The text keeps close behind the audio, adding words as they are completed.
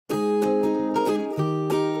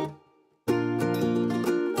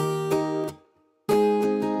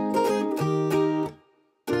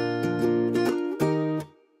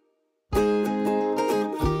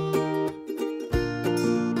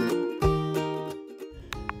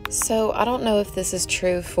So I don't know if this is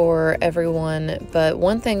true for everyone, but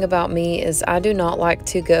one thing about me is I do not like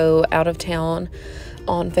to go out of town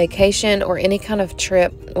on vacation or any kind of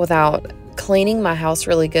trip without cleaning my house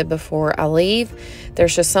really good before I leave.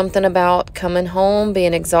 There's just something about coming home,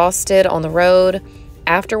 being exhausted on the road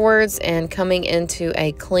afterwards, and coming into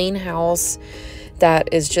a clean house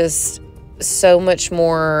that is just so much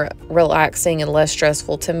more relaxing and less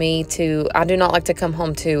stressful to me. I do not like to come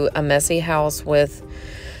home to a messy house with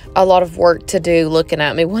a lot of work to do looking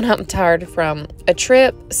at me when I'm tired from a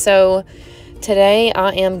trip. So today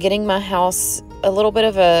I am getting my house a little bit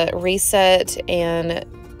of a reset and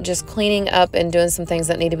just cleaning up and doing some things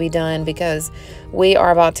that need to be done because we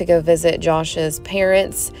are about to go visit Josh's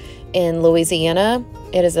parents in Louisiana.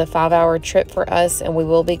 It is a 5-hour trip for us, and we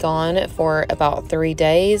will be gone for about 3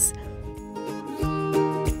 days.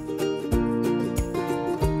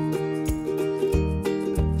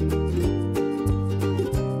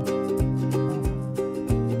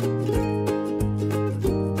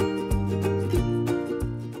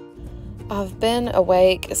 I've been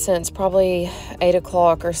awake since probably 8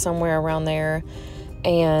 o'clock or somewhere around there,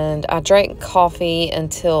 and I drank coffee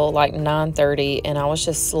until like 9:30, and I was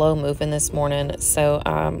just slow moving this morning. So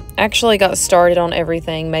actually got started on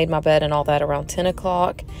everything, made my bed and all that around 10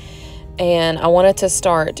 o'clock, and I wanted to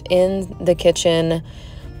start in the kitchen.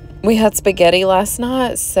 We had spaghetti last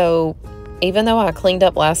night, so even though I cleaned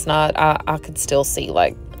up last night, I could still see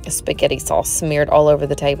like spaghetti sauce smeared all over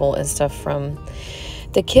the table and stuff from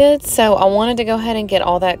the kids. So I wanted to go ahead and get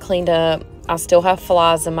all that cleaned up. I still have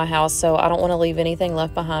flies in my house, so I don't want to leave anything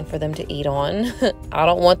left behind for them to eat on. I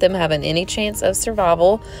don't want them having any chance of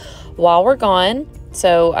survival while we're gone.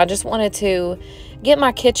 So I just wanted to get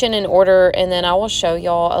my kitchen in order, and then I will show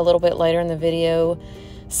y'all a little bit later in the video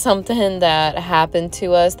something that happened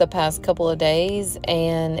to us the past couple of days,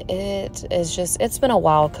 and it's been a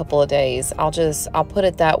wild couple of days. I'll put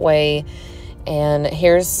it that way. And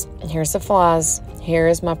here's the flies. Here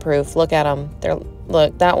is my proof. Look at them.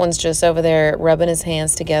 Look, that one's just over there rubbing his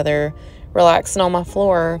hands together, relaxing on my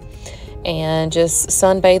floor, and just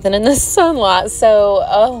sunbathing in the sunlight. So,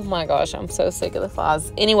 oh my gosh, I'm so sick of the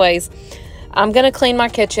flies. Anyways, I'm going to clean my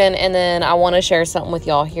kitchen, and then I want to share something with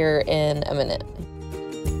y'all here in a minute.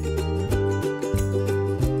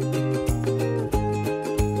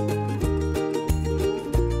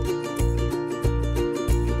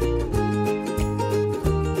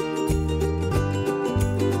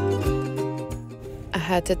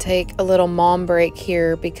 I had to take a little mom break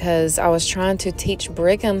here because I was trying to teach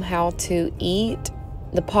Brigham how to eat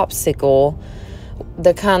the popsicle,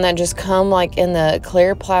 the kind that just come like in the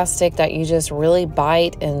clear plastic that you just really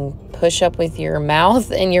bite and push up with your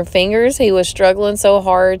mouth and your fingers. He was struggling so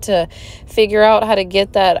hard to figure out how to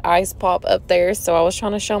get that ice pop up there, so I was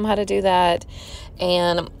trying to show him how to do that.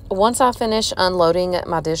 And once I finish unloading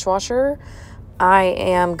my dishwasher, I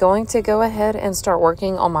am going to go ahead and start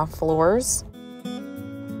working on my floors.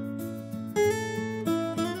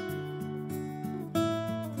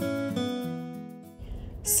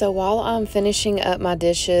 So while I'm finishing up my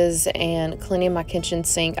dishes and cleaning my kitchen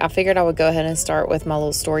sink, I figured I would go ahead and start with my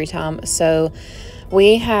little story time. So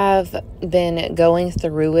we have been going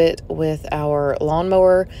through it with our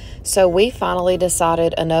lawnmower. So we finally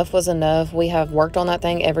decided enough was enough. We have worked on that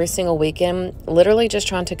thing every single weekend, literally just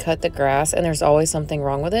trying to cut the grass, and there's always something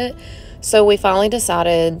wrong with it. So we finally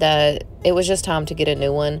decided that it was just time to get a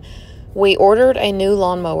new one. We ordered a new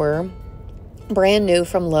lawnmower, brand new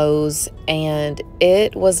from Lowe's, and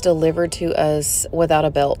it was delivered to us without a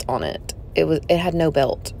belt on it. It had no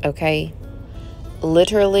belt, okay?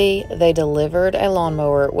 Literally, they delivered a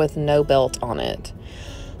lawnmower with no belt on it.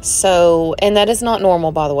 So, and that is not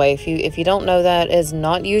normal, by the way. If you don't know, that is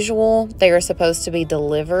not usual. They are supposed to be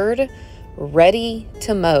delivered ready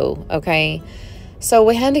to mow, okay? So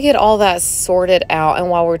we had to get all that sorted out, and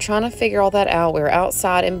while we're trying to figure all that out, we were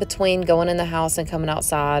outside in between going in the house and coming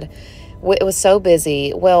outside. It was so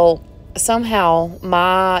busy. Well, somehow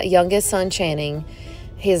my youngest son, Channing,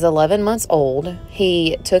 he's 11 months old.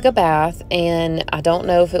 He took a bath, and I don't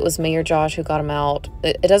know if it was me or Josh who got him out.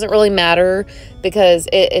 It doesn't really matter because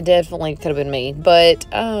it definitely could have been me. But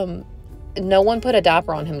no one put a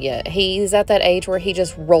diaper on him yet. He's at that age where he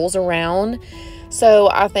just rolls around.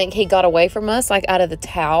 So I think he got away from us, like out of the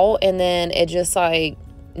towel, and then it just like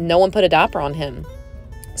no one put a diaper on him.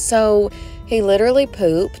 So he literally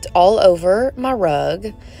pooped all over my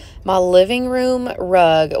rug. My living room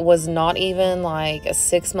rug was not even like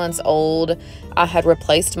 6 months old. I had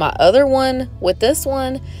replaced my other one with this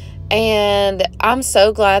one, and I'm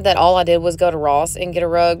so glad that all I did was go to Ross and get a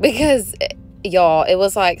rug because, y'all, it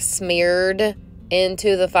was like smeared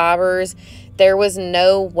into the fibers. There was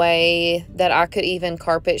no way that I could even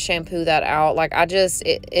carpet shampoo that out. Like,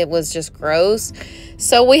 it was just gross.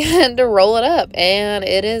 So we had to roll it up, and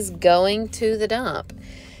it is going to the dump.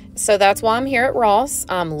 So that's why I'm here at Ross.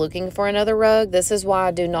 I'm looking for another rug. This is why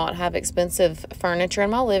I do not have expensive furniture in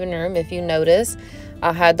my living room. If you notice,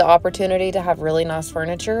 I had the opportunity to have really nice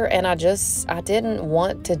furniture, and I didn't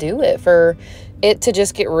want to do it for it to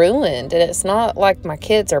just get ruined. And it's not like my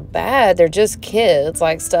kids are bad. They're just kids.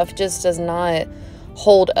 Like, stuff just does not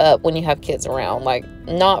hold up when you have kids around, like,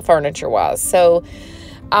 not furniture-wise. So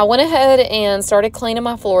I went ahead and started cleaning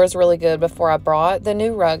my floors really good before I brought the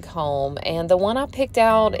new rug home. And the one I picked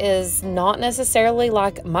out is not necessarily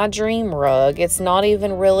like my dream rug. It's not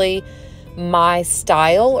even really my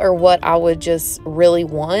style or what I would just really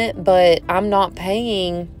want, but I'm not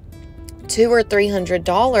paying $200 or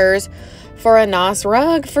 $300 for a nice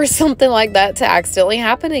rug for something like that to accidentally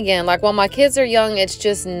happen again. Like, while my kids are young, it's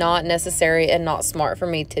just not necessary and not smart for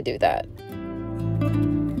me to do that.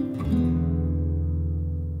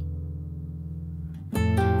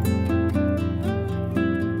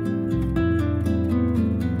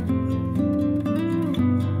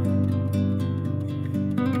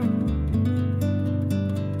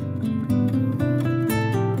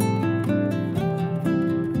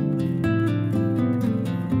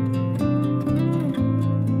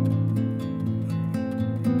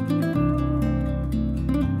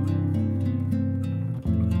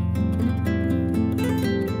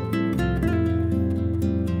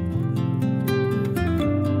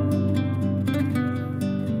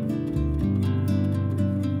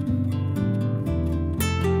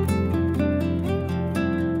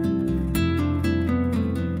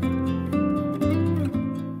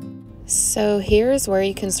 So here's where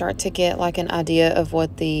you can start to get like an idea of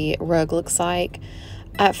what the rug looks like.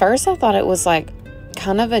 At first I thought it was like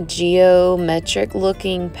kind of a geometric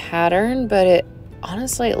looking pattern, but it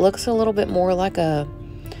looks a little bit more like a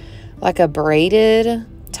braided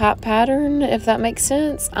type pattern, if that makes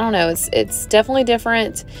sense. I don't know, it's definitely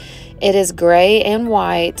different. It is gray and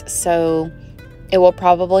white, so it will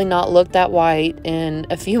probably not look that white in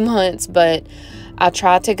a few months, but I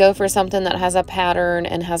tried to go for something that has a pattern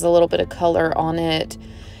and has a little bit of color on it.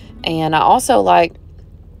 And I also like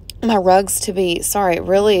my rugs to be,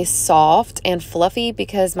 really soft and fluffy,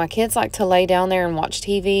 because my kids like to lay down there and watch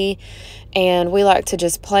TV, and we like to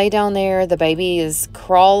just play down there. The baby is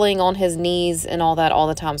crawling on his knees and all that all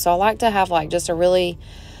the time. So I like to have like just a really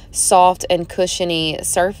soft and cushiony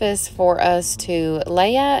surface for us to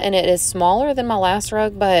lay at, and it is smaller than my last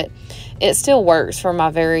rug, but it still works for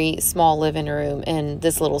my very small living room in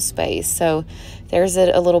this little space. So there's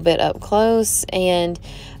it a little bit up close. And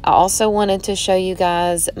I also wanted to show you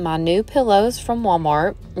guys my new pillows from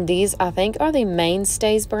Walmart. These, I think, are the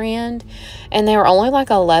Mainstays brand, and they were only like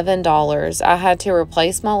 $11. I had to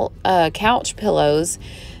replace my couch pillows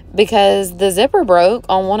because the zipper broke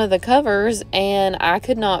on one of the covers, and I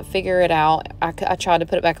could not figure it out. I tried to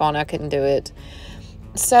put it back on. I couldn't do it.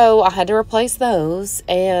 So I had to replace those,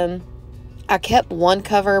 and I kept one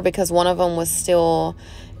cover because one of them was still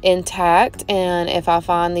intact, and if I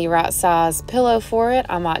find the right size pillow for it,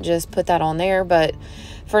 I might just put that on there. But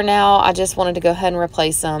for now, I just wanted to go ahead and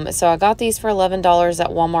replace them. So I got these for $11 at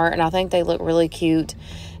Walmart, and I think they look really cute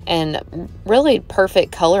and really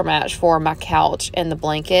perfect color match for my couch and the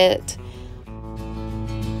blanket.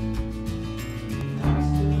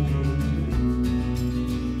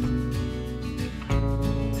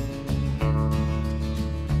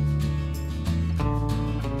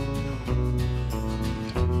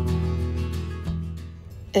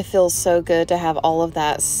 It feels so good to have all of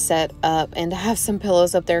that set up and to have some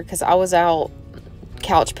pillows up there, because I was out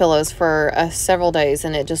couch pillows for several days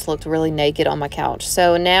and it just looked really naked on my couch.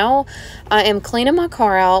 So now I am cleaning my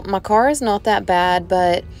car out. My car is not that bad,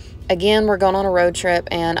 but again, we're going on a road trip,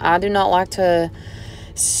 and I do not like to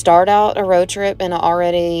start out a road trip in an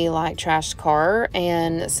already like trashed car.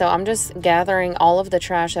 And so I'm just gathering all of the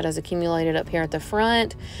trash that has accumulated up here at the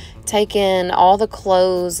front, taking all the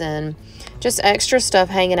clothes and just extra stuff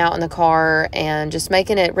hanging out in the car, and just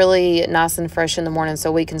making it really nice and fresh in the morning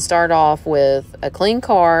so we can start off with a clean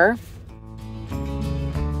car.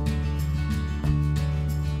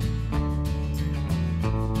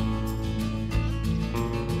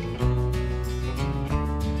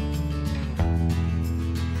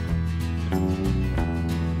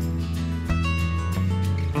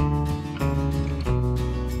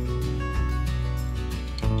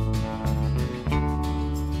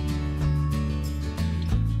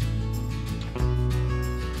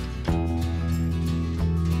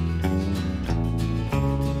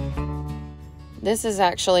 This is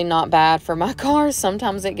actually not bad for my car.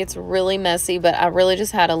 Sometimes it gets really messy, but I really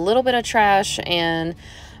just had a little bit of trash and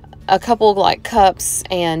a couple like cups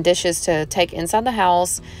and dishes to take inside the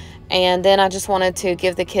house. And then I just wanted to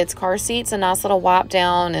give the kids' car seats a nice little wipe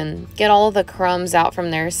down and get all of the crumbs out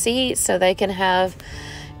from their seats so they can have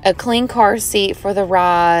a clean car seat for the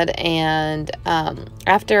ride. And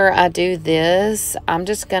after I do this, I'm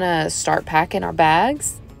just gonna start packing our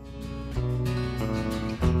bags.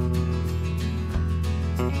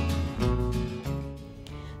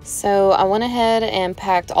 So I went ahead and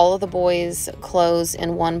packed all of the boys' clothes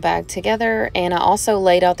in one bag together, and I also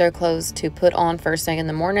laid out their clothes to put on first thing in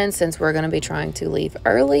the morning since we're going to be trying to leave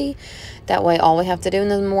early. That way all we have to do in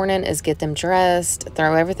the morning is get them dressed,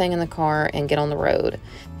 throw everything in the car, and get on the road.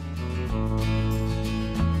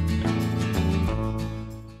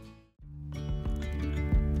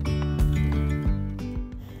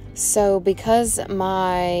 So because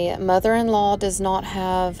my mother-in-law does not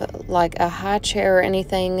have like a high chair or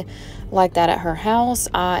anything like that at her house,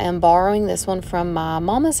 I am borrowing this one from my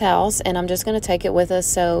mama's house, and I'm just going to take it with us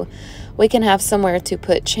so we can have somewhere to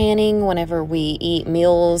put Channing whenever we eat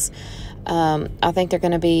meals. I think they're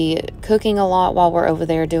going to be cooking a lot while we're over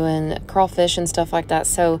there doing crawfish and stuff like that.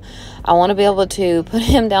 So I want to be able to put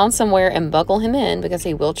him down somewhere and buckle him in because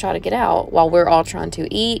he will try to get out while we're all trying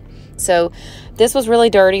to eat. So this was really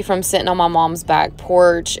dirty from sitting on my mom's back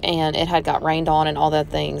porch, and it had got rained on and all that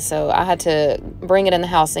thing. So I had to bring it in the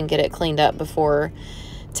house and get it cleaned up before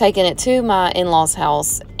taking it to my in-laws'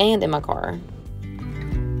 house and in my car.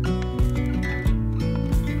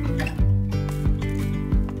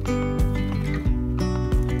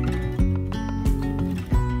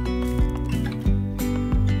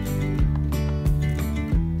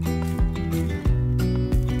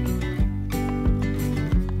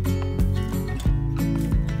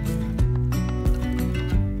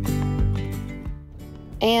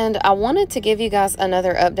 And I wanted to give you guys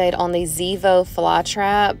another update on the Zevo fly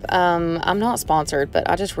trap. I'm not sponsored, but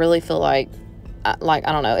I just really feel like, I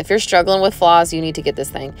don't know, if you're struggling with flies, you need to get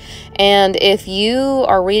this thing. And if you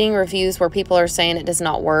are reading reviews where people are saying it does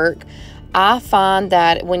not work, I find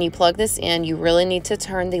that when you plug this in, you really need to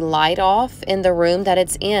turn the light off in the room that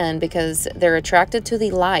it's in because they're attracted to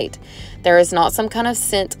the light. There is not some kind of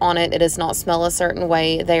scent on it. It does not smell a certain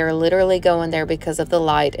way. They are literally going there because of the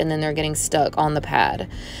light, and then they're getting stuck on the pad.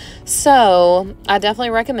 So I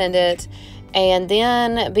definitely recommend it. And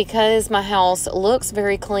then because my house looks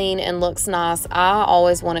very clean and looks nice, I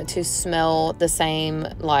always want it to smell the same.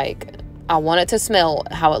 Like, I want it to smell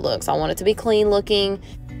how it looks. I want it to be clean looking.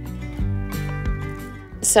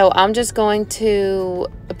 So I'm just going to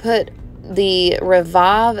put the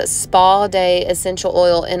Revive Spa Day Essential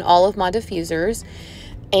Oil in all of my diffusers.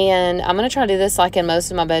 And I'm going to try to do this like in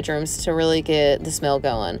most of my bedrooms to really get the smell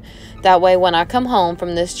going. That way when I come home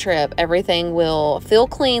from this trip, everything will feel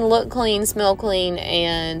clean, look clean, smell clean,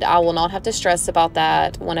 and I will not have to stress about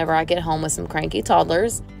that whenever I get home with some cranky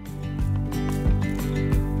toddlers.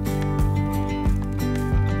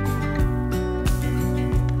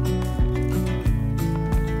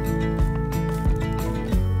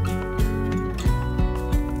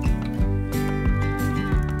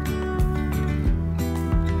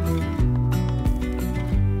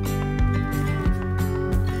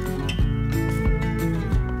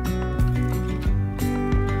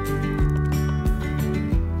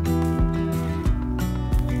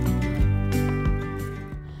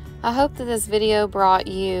 I hope that this video brought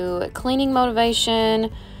you cleaning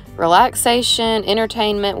motivation, relaxation,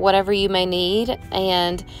 entertainment, whatever you may need.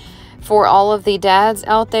 And for all of the dads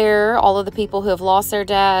out there, all of the people who have lost their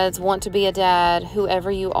dads, want to be a dad,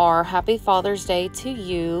 whoever you are, happy Father's Day to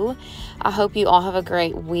you. I hope you all have a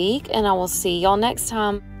great week, and I will see y'all next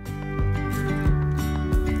time.